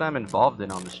 Depends what I'm involved in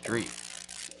on the street.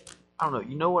 I don't know.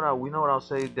 You know what I'll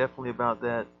say definitely about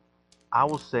that? I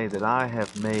will say that I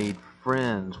have made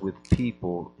friends with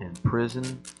people in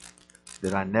prison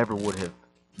that I never would have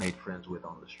made friends with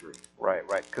on the street. Right.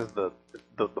 Because the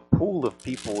pool of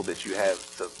people that you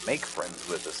have to make friends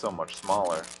with is so much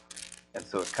smaller, and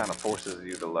so it kind of forces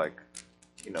you to like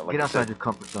Get outside your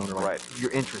comfort zone, or right?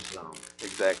 Your interest zone.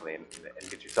 Exactly, and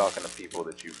get you talking to people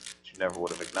that you never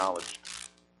would have acknowledged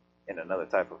in another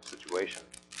type of situation.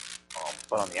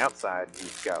 But on the outside,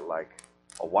 you've got like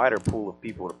a wider pool of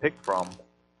people to pick from,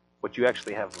 but you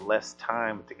actually have less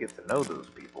time to get to know those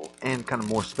people. And kind of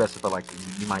more specified, like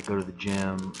you might go to the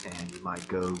gym and you might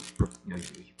go, you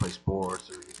play sports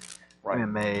or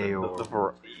MMA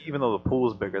or. Even though the pool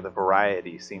is bigger, the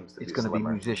variety seems to be It's going to be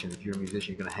slimmer. musicians. If you're a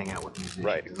musician, you're going to hang out with musicians.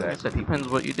 Right, So exactly. it depends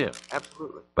what you do.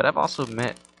 Absolutely. But I've also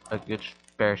met a good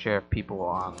fair share of people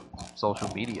on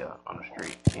social media on the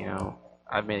street. You know,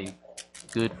 I've made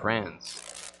good friends.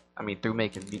 I mean, through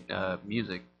making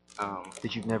music.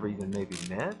 That you've never even maybe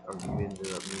met, or you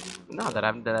ended up meeting? No, that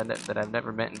I've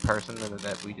never met in person, and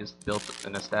that we just built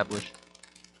and established,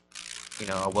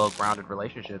 a well-grounded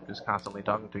relationship, just constantly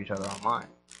talking to each other online.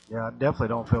 Yeah, I definitely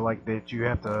don't feel like that you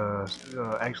have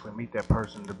to actually meet that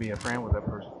person to be a friend with that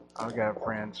person. I've got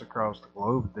friends across the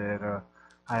globe that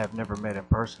I have never met in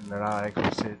person that I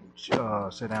actually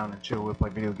sit down and chill with,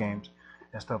 play video games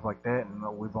and stuff like that, and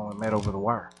we've only met over the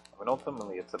wire. I mean,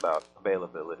 ultimately, it's about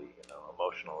availability,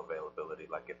 emotional availability.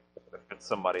 Like if it's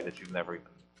somebody that you've never even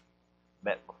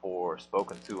met before or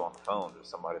spoken to on the phone, or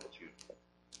somebody that you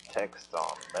text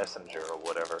on Messenger or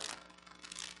whatever,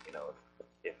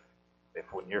 if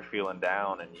when you're feeling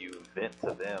down and you vent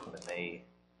to them and they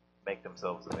make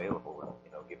themselves available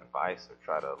and give advice or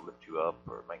try to lift you up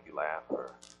or make you laugh or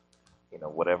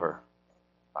whatever,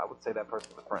 I would say that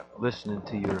person's a friend. Listening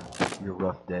to your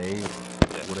rough day,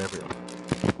 or whatever.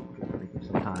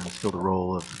 Sometimes fill the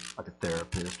role of like a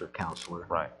therapist or counselor.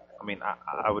 Right. I mean,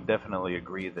 I would definitely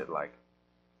agree that like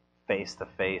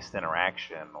face-to-face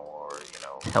interaction or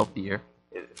Healthier.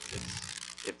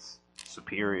 It's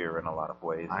superior in a lot of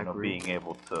ways. I agree. Being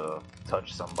able to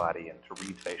touch somebody and to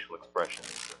read facial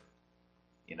expressions,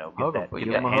 and get Hug 'em. that, Well, get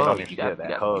you that got- hand on your you shoulder, got,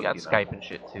 that hug. you got Skype and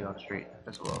shit too on the street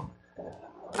as well.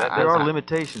 There are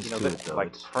limitations to it, though.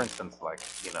 Like for instance,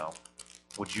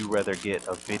 would you rather get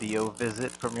a video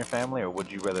visit from your family or would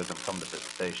you rather them come to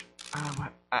visitation?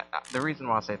 The reason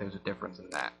why I say there's a difference in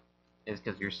that is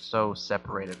because you're so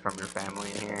separated from your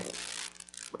family in here.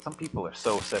 But some people are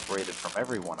so separated from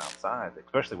everyone outside,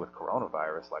 especially with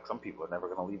coronavirus. Like some people are never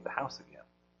going to leave the house again.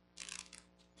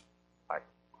 Like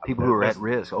People who are at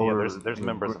risk, yeah, or there's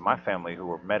members of my family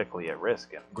who are medically at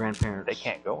risk and grandparents. they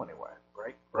can't go anywhere.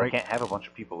 Right. They can't have a bunch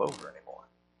of people over anymore.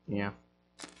 Yeah.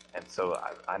 And so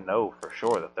I know for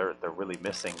sure that they're really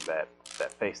missing that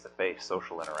face-to-face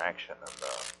social interaction and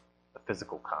the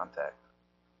physical contact.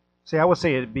 See, I would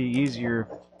say it'd be easier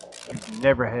if you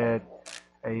never had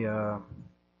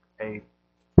a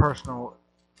personal,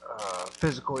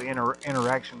 physical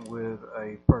interaction with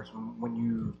a person. When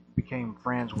you became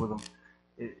friends with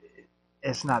them,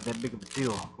 it's not that big of a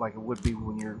deal like it would be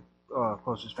when you're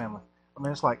closest family. I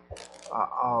mean, it's like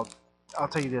I'll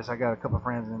tell you this: I got a couple of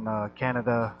friends in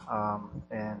Canada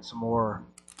and some more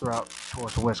throughout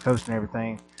towards the West Coast and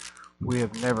everything. We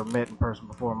have never met in person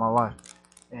before in my life,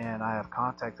 and I have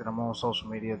contacted them on social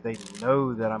media. They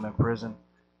know that I'm in prison,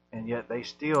 and yet they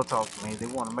still talk to me. They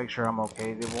want to make sure I'm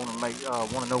okay. They want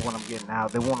to know when I'm getting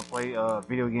out. They want to play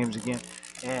video games again.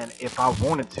 And if I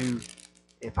wanted to,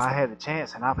 if I had the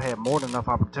chance, and I've had more than enough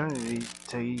opportunity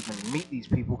to even meet these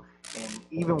people, and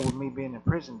even with me being in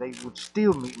prison, they would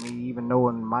still meet me, even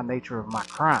knowing my nature of my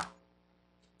crime.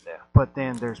 Yeah. But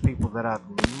then there's people that I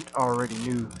already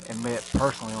knew and met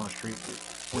personally on the street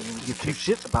that wouldn't give two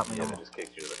shits about me Yeah, no they more. just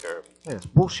kicked you to the curb. Yeah, it's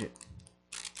bullshit.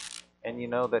 And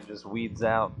that just weeds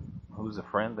out who's a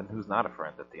friend and who's not a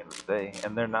friend at the end of the day.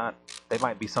 And they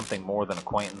might be something more than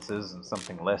acquaintances and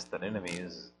something less than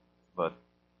enemies, but,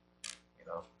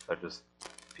 they're just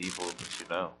people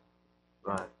that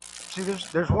Right. See,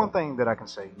 there's one thing that I can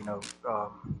say,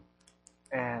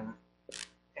 and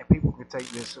people can take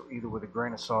this either with a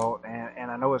grain of salt, and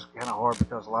I know it's kind of hard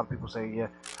because a lot of people say, yeah,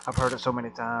 I've heard it so many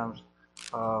times.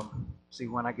 See,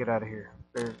 when I get out of here,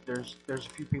 there's a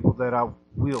few people that I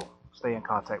will stay in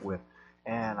contact with,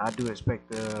 and I do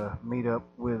expect to meet up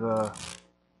with,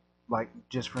 like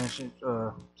just for instance,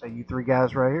 say you three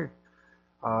guys right here.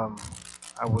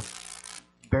 I would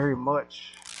very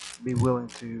much be willing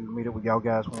to meet up with y'all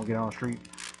guys when we get on the street.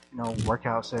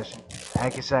 Workout session,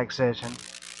 hacky sack session.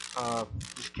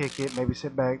 Just kick it, maybe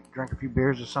sit back, drink a few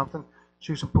beers or something,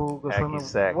 shoot some pool, go swimming. hacky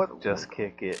sack, just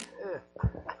kick it. Yeah.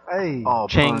 Hey, All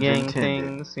Chain puns gang intended.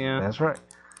 things, yeah. that's right.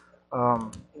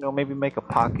 Maybe make a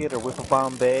pocket or whip a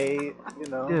Bombay,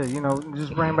 Yeah,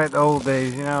 just bring back the old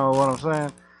days. You know what I'm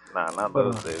saying? Nah, not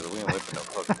those days. We ain't whipping no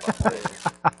fucking Bombay.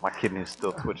 My kidney's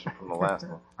still twitching from the last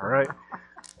one. All right.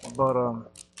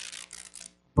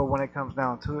 But when it comes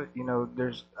down to it,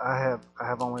 I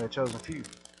have only a chosen few,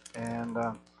 and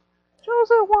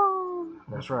chosen one.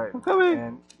 That's right. I'm coming.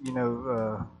 And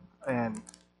and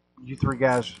you three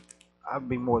guys I'd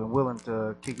be more than willing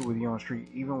to kick it with you on the street,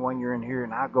 even when you're in here,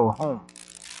 and I go home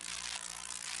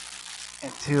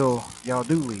until y'all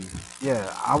do leave.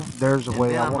 Yeah, there's a And way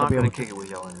then I I'm want not to be gonna able to kick it with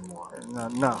y'all anymore.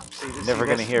 No, Never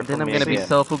gonna hear Then from I'm me gonna be again.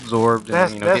 self-absorbed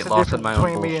and that's get the lost in difference my own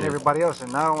between me and bullshit. everybody else.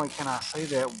 And not only can I say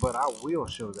that, but I will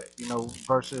show that.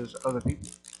 Versus other people.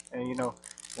 And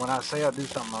when I say I do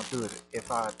something, I'll do it.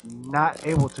 If I'm not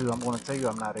able to, I'm going to tell you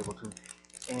I'm not able to.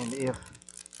 And if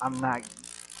I'm not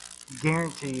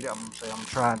guaranteed, I'm going to say I'm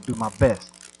trying to do my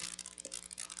best.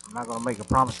 I'm not going to make a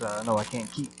promise that I know I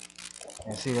can't keep.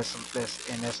 And see,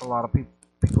 that's a lot of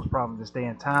people's problem this day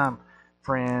and time.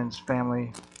 Friends,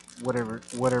 family,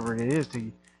 whatever it is to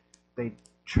you, they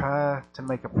try to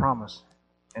make a promise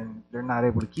and they're not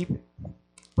able to keep it.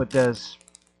 But does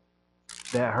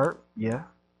that hurt? Yeah.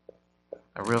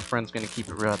 A real friend's gonna keep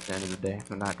it real at the end of the day.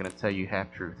 They're not gonna tell you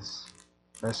half truths.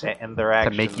 That's it. And their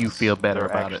actions make you feel better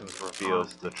about it. Their actions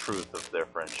reveals the truth of their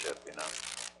friendship.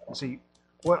 See,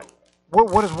 what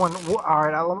is one? All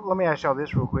right, let me ask y'all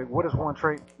this real quick. What is one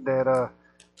trait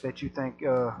that you think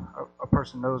a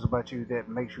person knows about you that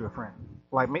makes you a friend?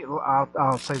 Like me,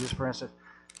 I'll say this for instance.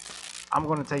 I'm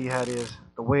going to tell you how it is,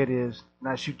 the way it is.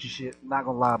 Not shoot your shit. Not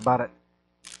going to lie about it.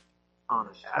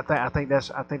 Honest. I think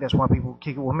that's why people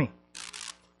kick it with me.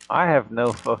 I have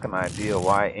no fucking idea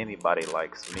why anybody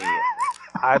likes me.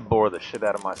 I bore the shit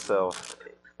out of myself.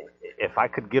 If I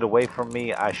could get away from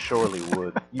me, I surely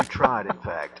would. You tried, in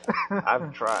fact.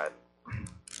 I've tried,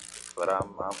 but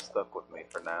I'm stuck with me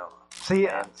for now. See,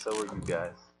 And so are you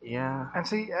guys. Yeah. and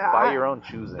see, By your own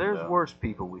choosing. There's though. worse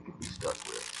people we could be stuck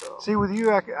with. So. See, with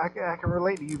you, I can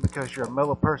relate to you because you're a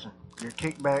mellow person. You're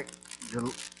kickback.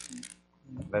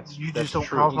 That's You that's just don't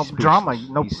true. cause no He's drama.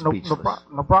 speechless. No, He's no, speechless.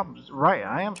 no problems. Right,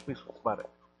 I am speechless about it.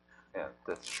 Yeah,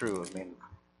 that's true. I mean,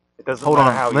 it doesn't Hold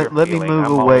matter how on. you're Let me feeling. move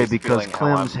I'm away always because feeling how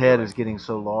I'm Clem's head feeling. is getting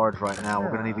so large right now. We're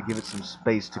gonna need to give it some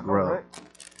space to I know, grow. right?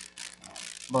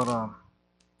 But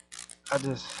I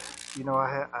just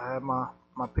I have my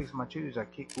picks, my choose. I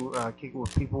kick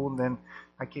with people, and then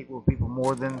I kick with people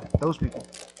more than those people.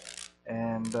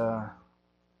 And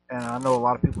I know a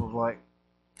lot of people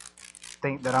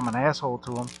think that I'm an asshole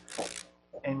to them.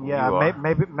 And yeah, You are.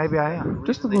 maybe I am.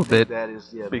 Just a They little think bit. That is,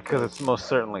 yeah, Because it's most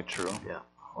certainly true. yeah.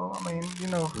 Well, I mean,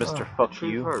 Mr. The Fuck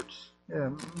truth You. hurts. Yeah,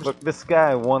 Look, this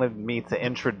guy wanted me to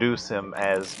introduce him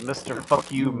as Mr.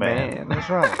 Fuck You Man. that's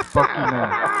right. Fuck you,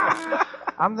 man.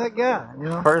 I'm that guy.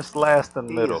 First, last, and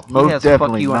middle. He Most has fuck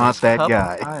definitely you on not his that cup.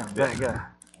 guy. I am that guy.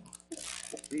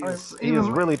 He is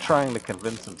really trying to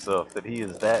convince himself that he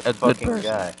is that A good fucking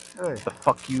person. guy. Hey, The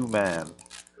Fuck You Man.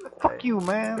 Fuck you,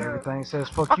 man. everything says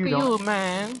fuck, Fuck you, you, don't it?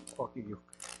 man. Fuck you.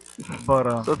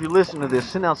 But So if you're listening to this,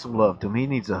 send out some love to him. He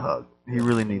needs a hug. He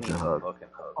really needs a hug. Fucking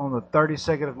hug. on the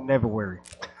 32nd of February.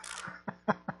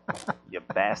 You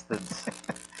bastards.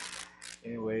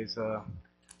 Anyways,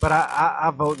 but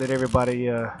I vote that everybody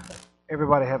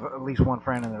have at least one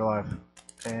friend in their life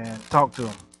and talk to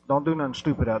them. Don't do nothing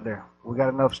stupid out there. We got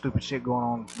enough stupid shit going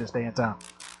on this day and time.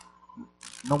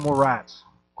 No more riots.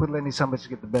 Quit letting these some bitches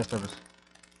get the best of us.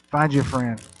 Find your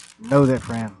friend. Know that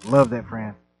friend. Love that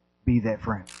friend. Be that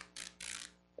friend.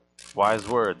 Wise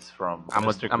words from I'm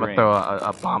Mr. gonna Green. throw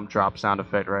a bomb drop sound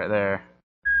effect right there.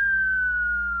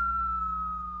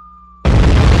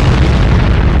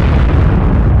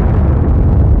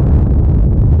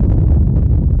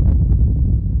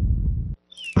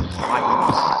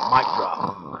 Mic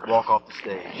drop. Walk off the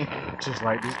stage. Just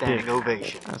like this Standing dick.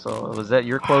 ovation. So, was that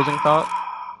your closing thought?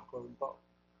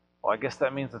 Well, I guess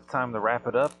that means it's time to wrap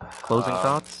it up. Closing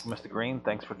thoughts? Mr. Green,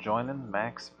 thanks for joining.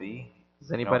 Max, V.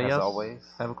 Does anybody as else always.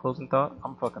 have a closing thought?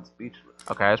 I'm fucking speechless.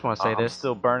 Okay, I just want to say I'm this: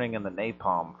 still burning in the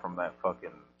napalm from that fucking.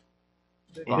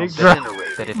 Big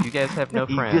Incinerated. that if you guys have no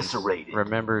friends, Eviscerated.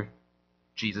 remember,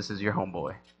 Jesus is your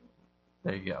homeboy.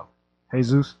 There you go.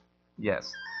 Jesus.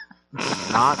 Yes,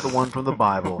 Not the one from the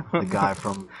Bible. The guy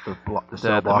from the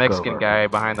cell the block Mexican over. guy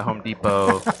behind the Home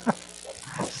Depot.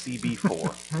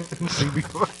 CB4.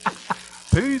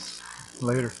 Peace.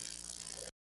 Later.